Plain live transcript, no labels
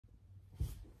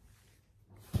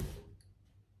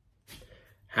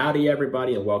Howdy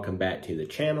everybody and welcome back to the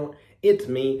channel. It's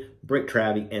me, Brick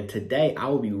Travie, and today I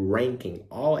will be ranking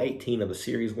all 18 of the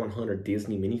Series 100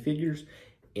 Disney minifigures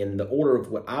in the order of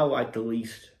what I like the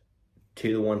least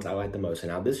to the ones I like the most.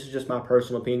 And now this is just my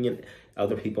personal opinion.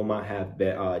 Other people might have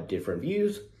different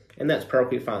views, and that's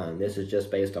perfectly fine. This is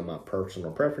just based on my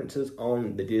personal preferences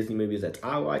on the Disney movies that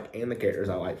I like and the characters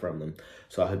I like from them.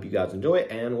 So I hope you guys enjoy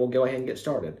it, and we'll go ahead and get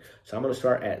started. So I'm going to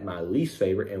start at my least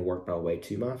favorite and work my way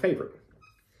to my favorite.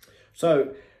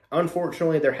 So,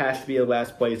 unfortunately, there has to be a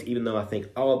last place, even though I think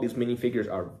all of these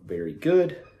minifigures are very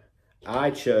good.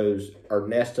 I chose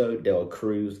Ernesto de la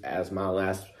Cruz as my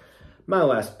last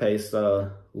place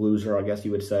loser, I guess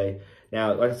you would say.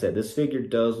 Now, like I said, this figure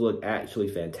does look actually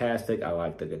fantastic. I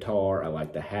like the guitar. I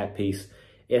like the hat piece.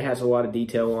 It has a lot of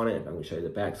detail on it. I'm going to show you the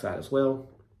backside as well.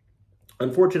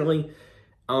 Unfortunately,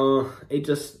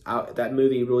 that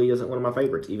movie really isn't one of my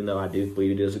favorites, even though I do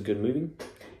believe it is a good movie.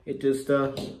 It just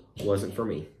wasn't for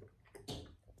me.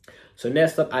 So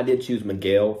next up, I did choose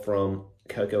Miguel from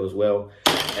Coco as well.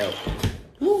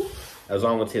 As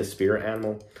long as his spirit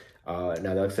animal.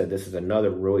 Now, like I said, this is another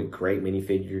really great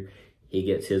minifigure. He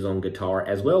gets his own guitar,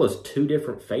 as well as two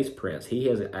different face prints. He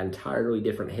has an entirely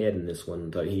different head in this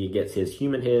one. So he gets his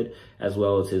human head, as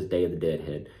well as his Day of the Dead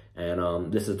head.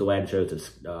 And this is the way I chose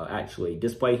to actually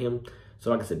display him. So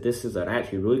like I said, this is an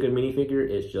actually really good minifigure.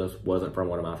 It just wasn't from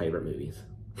one of my favorite movies.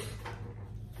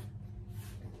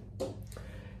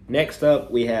 Next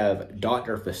up, we have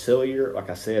Dr. Facilier. Like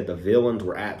I said, the villains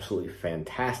were absolutely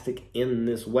fantastic in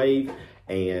this wave,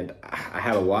 and I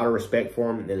have a lot of respect for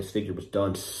him. And this figure was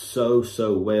done so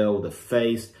well. The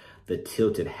face, the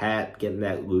tilted hat, getting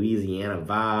that Louisiana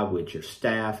vibe with your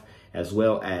staff, as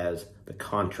well as the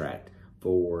contract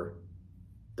for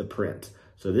the print.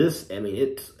 So this, I mean,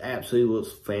 it absolutely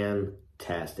looks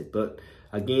fantastic. But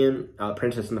again,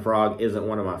 Princess and the Frog isn't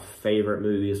one of my favorite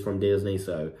movies from Disney,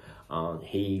 so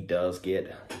he does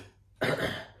get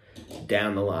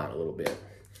down the line a little bit.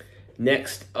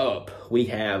 Next up, we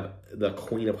have the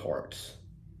Queen of Hearts.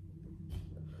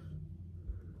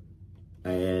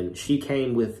 And she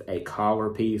came with a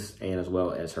collar piece and as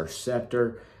well as her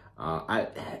scepter.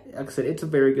 Like I said, it's a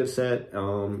very good set.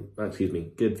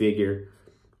 Good figure.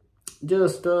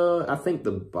 Just, I think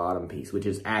the bottom piece, which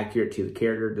is accurate to the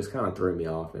character, just kind of threw me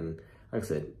off. And like I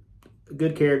said, a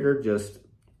good character, just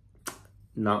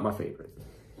not my favorite.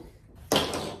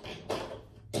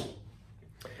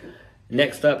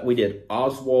 Next up, we did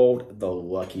Oswald the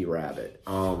Lucky Rabbit.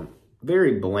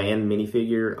 Very bland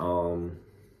minifigure.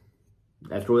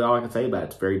 That's really all I can say about it.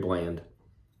 It's very bland,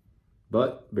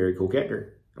 but very cool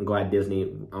character. I'm glad Disney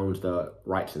owns the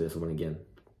rights to this one again.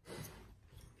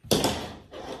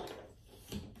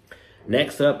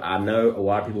 Next up, I know a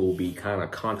lot of people will be kind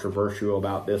of controversial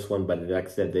about this one, but like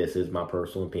I said, this is my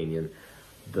personal opinion.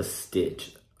 The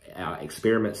Stitch,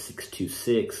 Experiment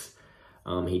 626.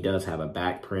 He does have a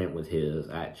back print with his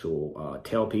actual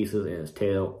tail pieces and his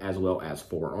tail, as well as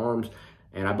forearms.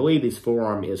 And I believe this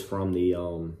forearm is from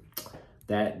the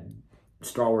that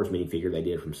Star Wars minifigure they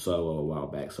did from Solo a while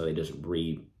back. So they just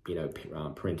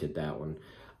printed that one.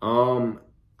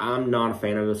 I'm not a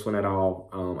fan of this one at all.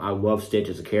 I love Stitch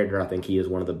as a character. I think he is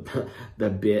one of the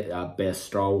best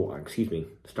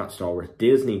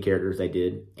Disney characters they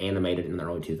did animated in the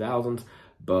early 2000s.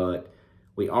 But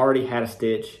we already had a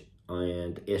Stitch,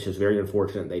 and it's just very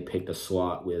unfortunate they picked a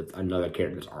slot with another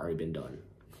character that's already been done.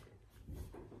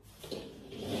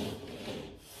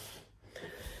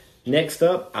 Next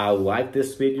up, I like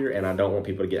this figure, and I don't want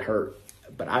people to get hurt,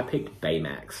 but I picked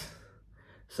Baymax.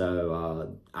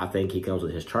 So I think he comes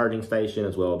with his charging station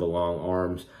as well as the long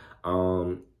arms.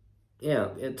 Yeah,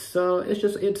 it's a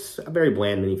very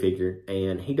bland minifigure,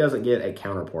 and he doesn't get a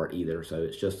counterpart either. So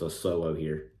it's just a solo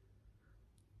here.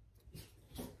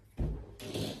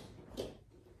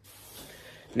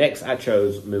 Next, I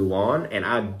chose Mulan, and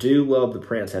I do love the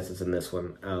princesses in this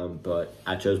one, but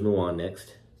I chose Mulan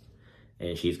next.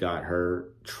 And she's got her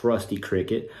trusty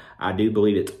cricket. I do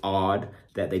believe it's odd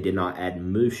that they did not add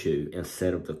Mushu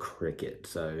instead of the cricket.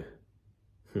 So,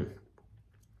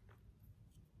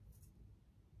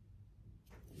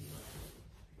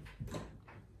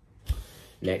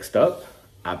 Next up,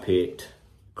 I picked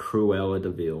Cruella de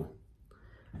Vil.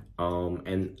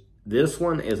 And this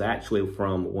one is actually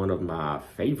from one of my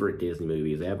favorite Disney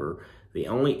movies ever. The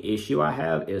only issue I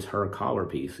have is her collar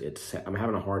piece. I'm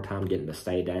having a hard time getting to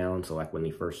stay down. So like when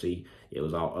you first see it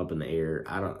was all up in the air.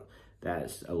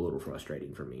 That's a little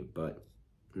frustrating for me. But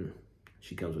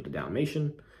she comes with the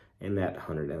Dalmatian and that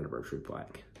 100th anniversary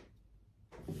plaque.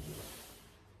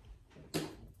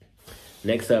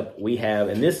 Next up we have,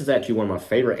 and this is actually one of my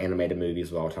favorite animated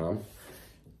movies of all time,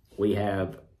 we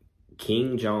have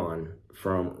King John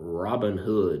from Robin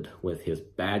Hood with his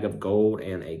bag of gold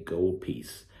and a gold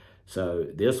piece. So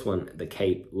this one, the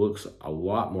cape looks a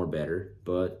lot more better,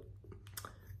 but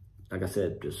like I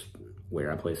said, just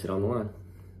where I place it on the line.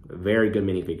 A very good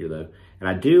minifigure though. And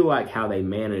I do like how they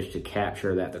managed to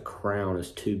capture that the crown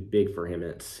is too big for him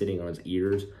and it's sitting on his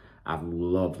ears. I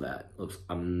love that. Looks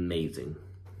amazing.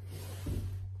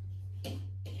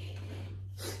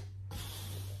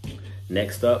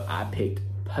 Next up, I picked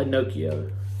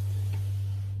Pinocchio.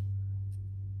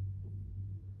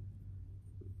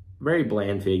 Very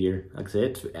bland figure. Like I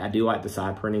said, I do like the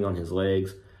side printing on his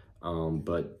legs,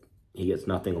 but he gets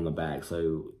nothing on the back.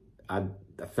 So I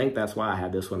think that's why I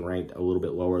have this one ranked a little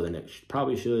bit lower than it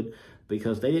probably should,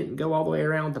 because they didn't go all the way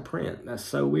around the print. That's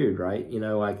so weird, right? You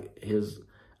know, like his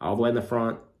all the way in the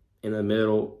front, in the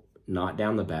middle, not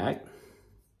down the back.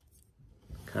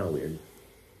 Kind of weird.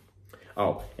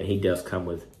 Oh, and he does come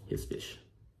with his fish.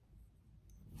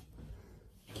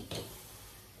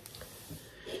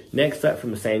 Next up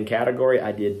from the same category,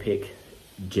 I did pick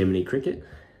Jiminy Cricket.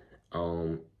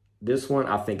 This one,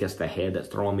 I think it's the head that's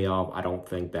throwing me off. I don't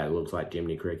think that looks like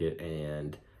Jiminy Cricket,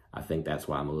 and I think that's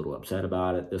why I'm a little upset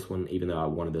about it. This one, even though I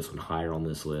wanted this one higher on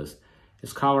this list,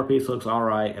 his collar piece looks all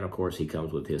right, and of course, he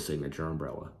comes with his signature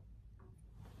umbrella.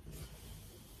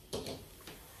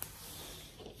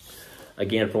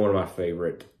 Again, for one of my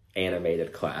favorite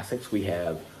animated classics, we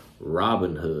have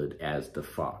Robin Hood as the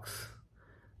fox.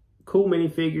 Cool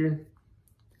minifigure.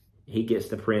 He gets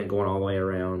the print going all the way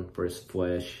around for his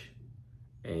flesh,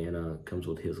 and comes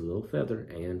with his little feather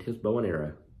and his bow and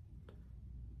arrow.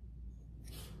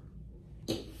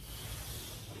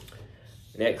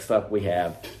 Next up, we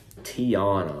have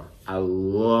Tiana. I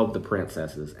love the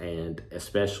princesses, and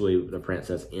especially the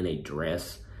princess in a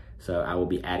dress. So I will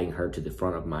be adding her to the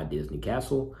front of my Disney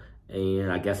castle.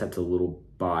 And I guess that's a little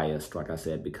biased, like I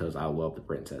said, because I love the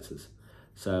princesses.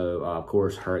 So, of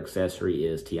course, her accessory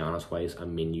is Tiana's Place, a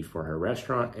menu for her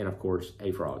restaurant, and, of course,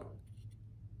 a frog.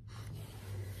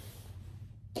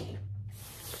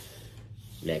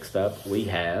 Next up, we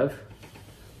have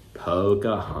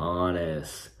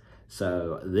Pocahontas.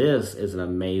 So this is an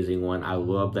amazing one. I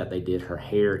love that they did her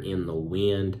hair in the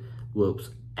wind.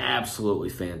 Looks absolutely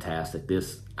fantastic.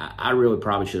 This, I really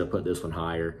probably should have put this one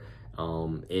higher.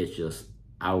 It's just,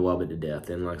 I love it to death.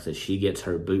 And like I said, she gets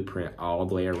her boot print all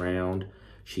the way around.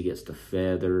 She gets the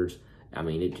feathers. I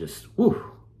mean, it just, whew,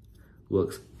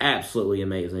 looks absolutely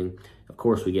amazing. Of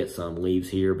course, we get some leaves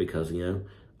here because, you know,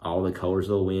 all the colors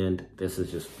of the wind. This is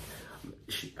just,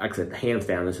 like I said, hands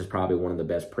down, this is probably one of the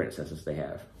best princesses they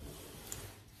have.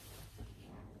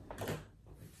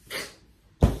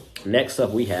 Next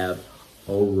up, we have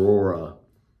Aurora.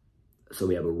 So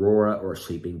we have Aurora, or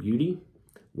Sleeping Beauty,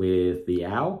 with the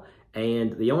owl.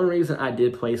 And the only reason I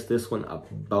did place this one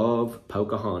above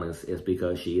Pocahontas is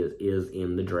because she is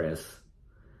in the dress.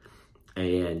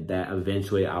 And that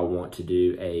eventually I want to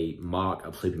do a mock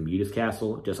of Sleeping Beauty's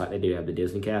castle, just like they do have the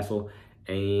Disney castle.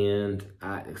 And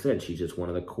like I said, she's just one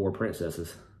of the core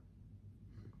princesses.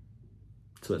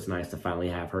 So it's nice to finally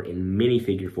have her in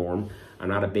minifigure form. I'm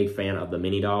not a big fan of the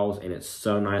mini dolls, and it's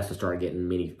so nice to start getting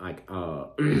mini, like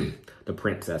the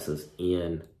princesses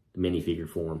in minifigure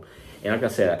form. And like I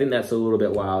said, I think that's a little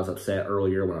bit why I was upset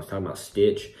earlier when I was talking about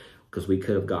Stitch, because we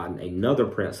could have gotten another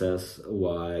princess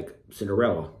like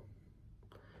Cinderella.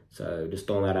 So just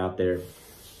throwing that out there.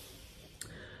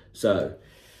 So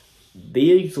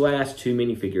these last two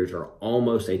minifigures are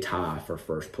almost a tie for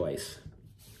first place.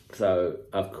 So,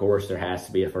 of course, there has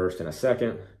to be a first and a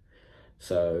second.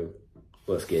 So,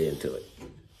 let's get into it.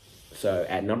 So,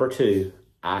 at number 2,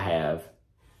 I have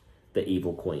the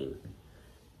Evil Queen.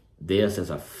 This is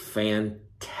a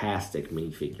fantastic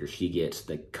minifigure. She gets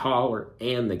the collar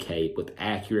and the cape with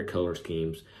accurate color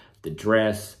schemes, the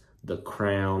dress, the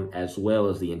crown, as well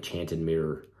as the enchanted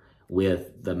mirror,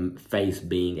 with the face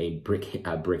being a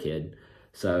brickhead.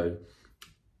 So,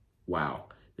 wow.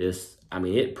 This, I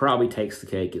mean, it probably takes the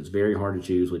cake. It's very hard to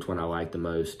choose which one I like the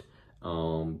most.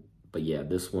 But yeah,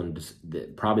 this one,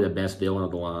 probably the best villain of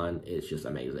the line. It's just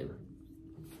amazing.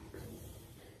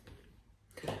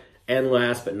 And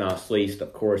last but not least,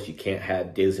 of course, you can't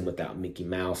have Disney without Mickey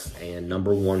Mouse. And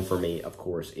number 1 for me, of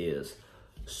course, is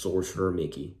Sorcerer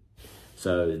Mickey.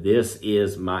 So this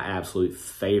is my absolute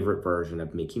favorite version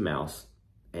of Mickey Mouse.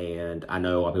 And I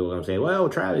know a lot of people are going to say, well,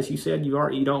 Travis, you said you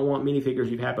don't want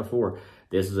minifigures you've had before.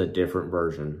 This is a different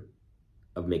version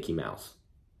of Mickey Mouse.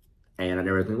 And I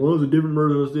never think, well, it's a different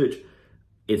version of Stitch.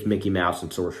 It's Mickey Mouse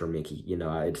and Sorcerer Mickey. You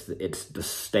know, it's the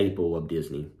staple of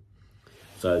Disney.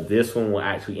 So this one will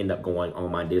actually end up going on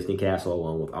my Disney castle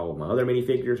along with all of my other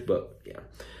minifigures. But yeah.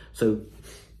 So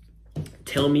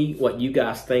Tell me what you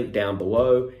guys think down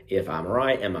below. If I'm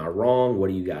right, am I wrong? What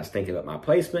do you guys think about my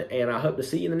placement? And I hope to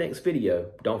see you in the next video.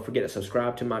 Don't forget to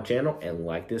subscribe to my channel and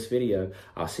like this video.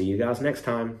 I'll see you guys next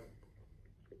time.